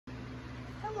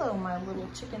Hello, my little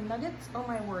chicken nuggets. Oh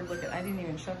my word, look at, I didn't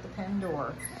even shut the pen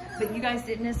door. But you guys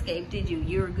didn't escape, did you?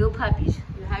 You were good puppies.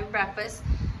 You had breakfast,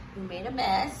 you made a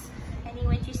mess, and you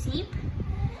went to sleep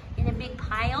in a big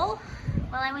pile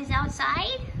while I was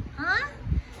outside, huh?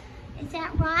 Is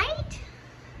that right?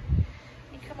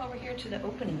 Let me come over here to the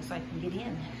opening so I can get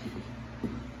in.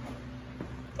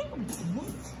 There we go.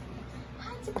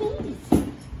 How's the babies?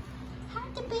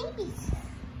 How's the babies?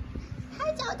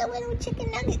 How's all the little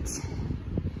chicken nuggets?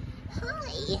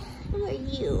 Hi, who are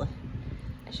you?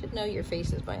 I should know your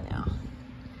faces by now.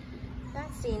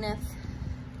 That's Zenith.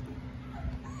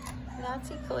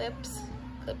 That's Eclipse.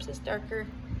 Eclipse is darker.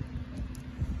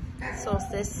 That's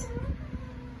Solstice.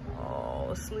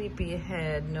 Oh,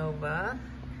 sleepyhead Nova.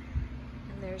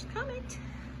 And there's Comet.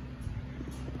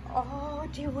 Oh,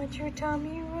 do you want your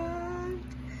tummy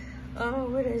rubbed? Oh,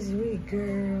 what a sweet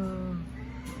girl.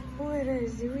 What a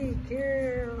sweet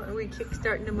girl. Are we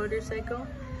kickstarting the motorcycle?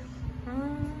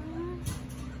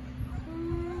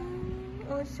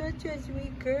 Oh, such a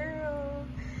sweet girl.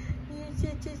 You're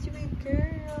such a sweet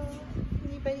girl.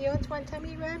 Anybody else want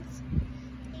tummy rubs?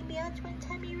 Anybody else want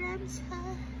tummy rubs?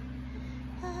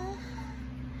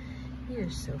 You're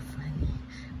so funny.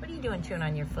 What are you doing chewing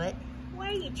on your foot? Why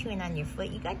are you chewing on your foot?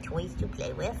 You got toys to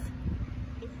play with.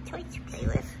 You got toys to play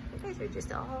with. You guys are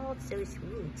just all so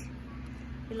sweet.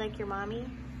 You like your mommy?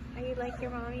 Are you like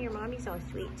your mommy? Your mommy's all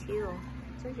sweet too.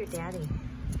 So's your daddy.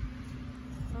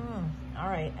 All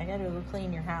right, I gotta go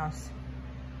clean your house.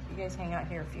 You guys hang out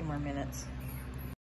here a few more minutes.